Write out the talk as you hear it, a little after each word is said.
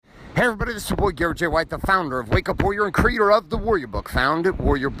Hey everybody, this is your boy Garrett J. White, the founder of Wake Up Warrior and creator of the Warrior Book, found at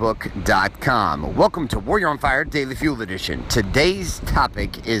warriorbook.com. Welcome to Warrior on Fire Daily Fuel Edition. Today's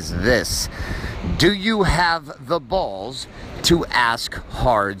topic is this: do you have the balls to ask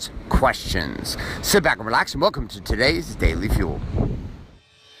hard questions? Sit back and relax and welcome to today's Daily Fuel.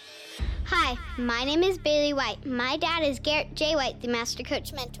 Hi, my name is Bailey White. My dad is Garrett J. White, the Master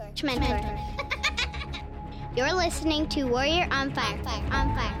Coach Mentor. You're listening to Warrior on Fire.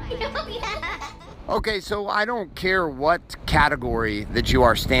 Okay, so I don't care what category that you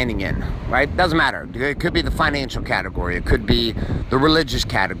are standing in, right? Doesn't matter. It could be the financial category. It could be the religious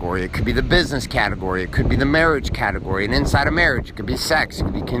category. It could be the business category. It could be the marriage category. And inside of marriage, it could be sex. It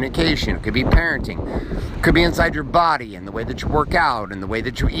could be communication. It could be parenting. It could be inside your body and the way that you work out and the way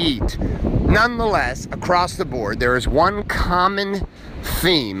that you eat. Nonetheless, across the board, there is one common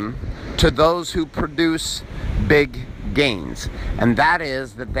theme to those who produce big gains, and that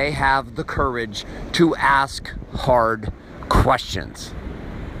is that they have the courage to ask hard questions.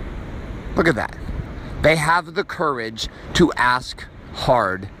 Look at that. They have the courage to ask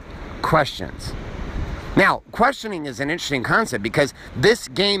hard questions. Now, questioning is an interesting concept because this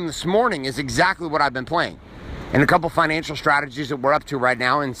game this morning is exactly what I've been playing. And a couple financial strategies that we're up to right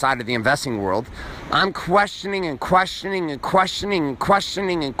now inside of the investing world, I'm questioning and questioning and questioning and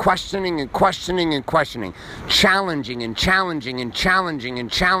questioning and questioning and questioning and questioning, challenging and challenging and challenging and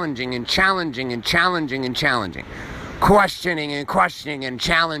challenging and challenging and challenging and challenging, questioning and questioning and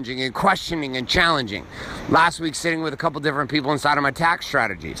challenging and questioning and challenging. Last week, sitting with a couple different people inside of my tax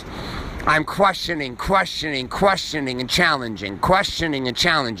strategies, I'm questioning and challenging, questioning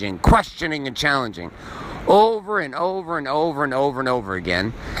and challenging. Over and over and over and over and over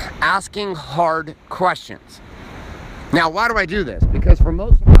again, asking hard questions. Now, why do I do this? Because for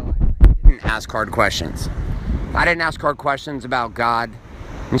most of my life, I didn't ask hard questions. I didn't ask hard questions about God,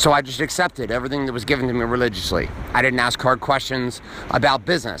 and so I just accepted everything that was given to me religiously. I didn't ask hard questions about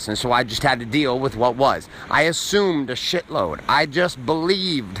business, and so I just had to deal with what was. I assumed a shitload. I just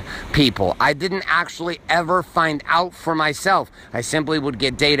believed people. I didn't actually ever find out for myself. I simply would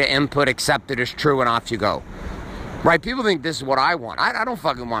get data input, accept it as true, and off you go. Right? People think this is what I want. I don't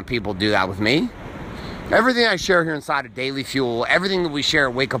fucking want people to do that with me. Everything I share here inside of Daily Fuel, everything that we share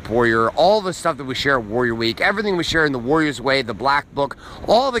at Wake Up Warrior, all the stuff that we share at Warrior Week, everything we share in the Warrior's Way, the Black Book,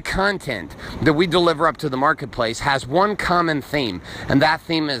 all the content that we deliver up to the marketplace has one common theme, and that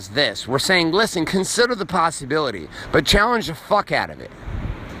theme is this. We're saying, listen, consider the possibility, but challenge the fuck out of it.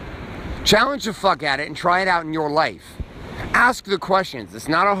 Challenge the fuck out of it and try it out in your life. Ask the questions. It's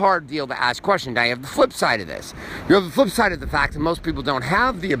not a hard deal to ask questions. Now you have the flip side of this. You have the flip side of the fact that most people don't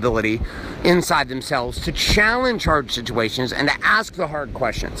have the ability inside themselves to challenge hard situations and to ask the hard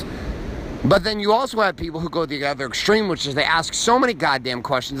questions. But then you also have people who go the other extreme, which is they ask so many goddamn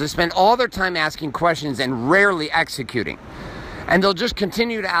questions. They spend all their time asking questions and rarely executing. And they'll just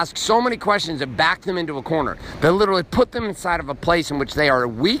continue to ask so many questions that back them into a corner. They'll literally put them inside of a place in which they are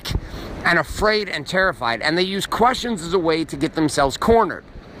weak and afraid and terrified. And they use questions as a way to get themselves cornered.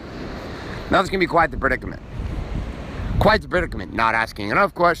 Now this can be quite the predicament. Quite the predicament. Not asking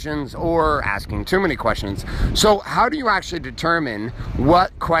enough questions or asking too many questions. So how do you actually determine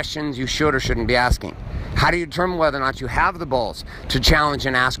what questions you should or shouldn't be asking? How do you determine whether or not you have the balls to challenge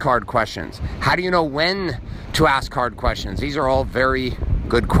and ask hard questions? How do you know when to ask hard questions? These are all very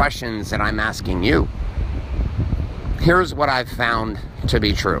good questions that I'm asking you. Here's what I've found to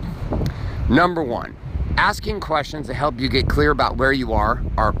be true. Number one, asking questions that help you get clear about where you are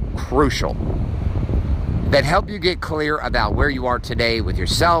crucial. That help you get clear about where you are today with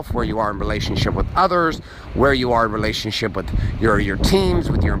yourself, where you are in relationship with others, where you are in relationship with your teams,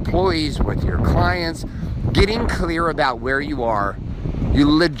 with your employees, with your clients. Getting clear about where you are, you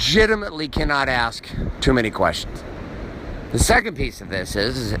legitimately cannot ask too many questions. The second piece of this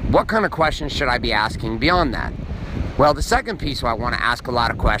is what kind of questions should I be asking beyond that? Well, the second piece where I want to ask a lot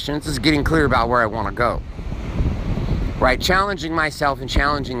of questions is getting clear about where I want to go. Right? Challenging myself and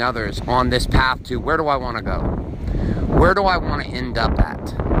challenging others on this path to where do I want to go? Where do I want to end up at?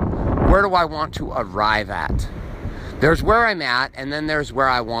 Where do I want to arrive at? There's where I'm at, and then there's where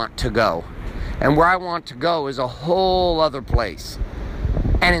I want to go. And where I want to go is a whole other place.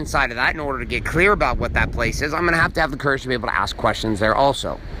 And inside of that, in order to get clear about what that place is, I'm going to have the courage to be able to ask questions there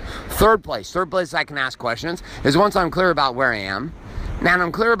also. Third place I can ask questions is once I'm clear about where I am, now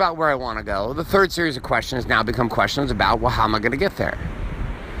I'm clear about where I want to go, the third series of questions now become questions about, well, how am I going to get there?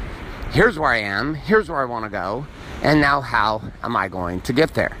 Here's where I am, here's where I want to go, and now how am I going to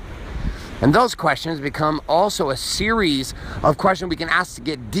get there? And those questions become also a series of questions we can ask to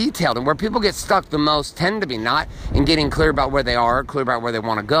get detailed. And where people get stuck the most tend to be not in getting clear about where they are, clear about where they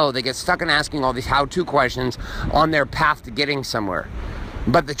want to go. They get stuck in asking all these how-to questions on their path to getting somewhere.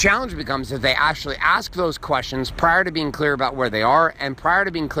 But the challenge becomes if they actually ask those questions prior to being clear about where they are and prior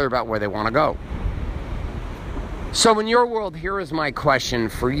to being clear about where they want to go. So in your world, here is my question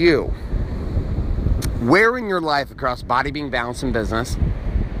for you. Where in your life across body, being, balance, and business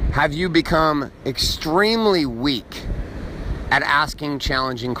have you become extremely weak at asking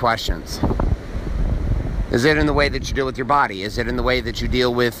challenging questions? Is it in the way that you deal with your body? Is it in the way that you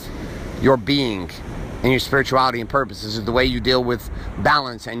deal with your being and your spirituality and purpose? Is it the way you deal with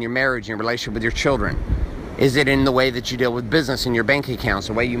balance and your marriage and your relationship with your children? Is it in the way that you deal with business and your bank accounts,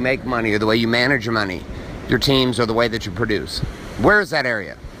 the way you make money or the way you manage your money, your teams, or the way that you produce? Where is that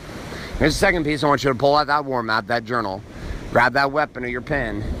area? Here's the second piece. I want you to pull out that war map, that journal, grab that weapon or your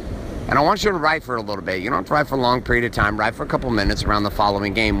pen, and I want you to write for a little bit. You don't have to write for a long period of time. Write for a couple minutes around the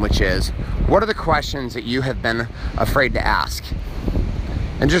following game, which is, what are the questions that you have been afraid to ask?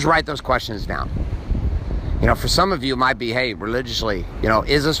 And just write those questions down. You know, for some of you, it might be, hey, religiously, you know,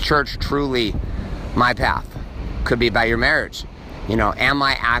 is this church truly my path? Could be about your marriage. You know, am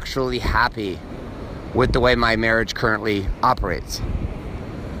I actually happy with the way my marriage currently operates?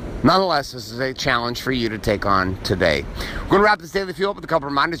 Nonetheless, this is a challenge for you to take on today. We're going to wrap this daily fuel up with a couple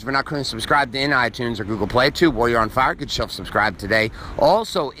reminders. If you're not currently subscribed in iTunes or Google Play to Warrior on Fire, get yourself subscribed today.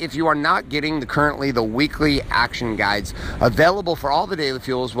 Also, if you are not getting currently the weekly action guides available for all the daily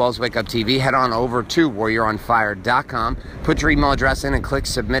fuel as well as Wake Up TV, head on over to warrioronfire.com. Put your email address in and click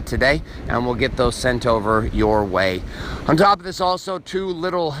submit today, and we'll get those sent over your way. On top of this, also two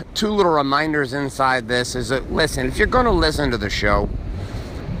little reminders inside this is that, listen, if you're going to listen to the show,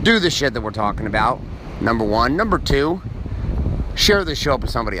 do the shit that we're talking about, number one. Number two, share this show up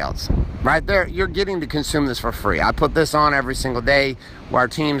with somebody else. Right there, you're getting to consume this for free. I put this on every single day where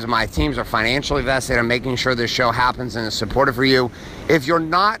my teams are financially vested in making sure this show happens and is supported for you. If you're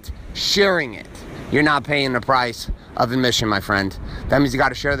not sharing it, you're not paying the price of admission, my friend. That means you got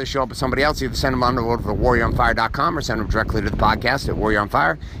to share this show up with somebody else. Either send them on over to warrioronfire.com or send them directly to the podcast at Warrior on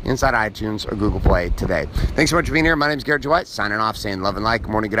Fire inside iTunes or Google Play today. Thanks so much for being here. My name is Garrett J. White, signing off, saying love and light.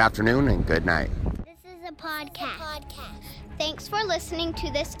 Good morning, good afternoon, and good night. This is a podcast. Thanks for listening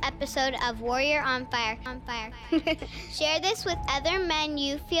to this episode of Warrior on Fire. Share this with other men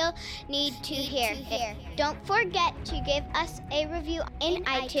you feel need to hear. Don't forget to give us a review in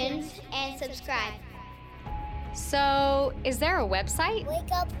iTunes and subscribe. So, is there a website?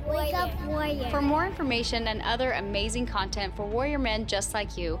 Wake Up Warrior. For more information and other amazing content for warrior men just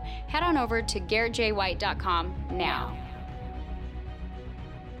like you, head on over to GarrettJWhite.com now.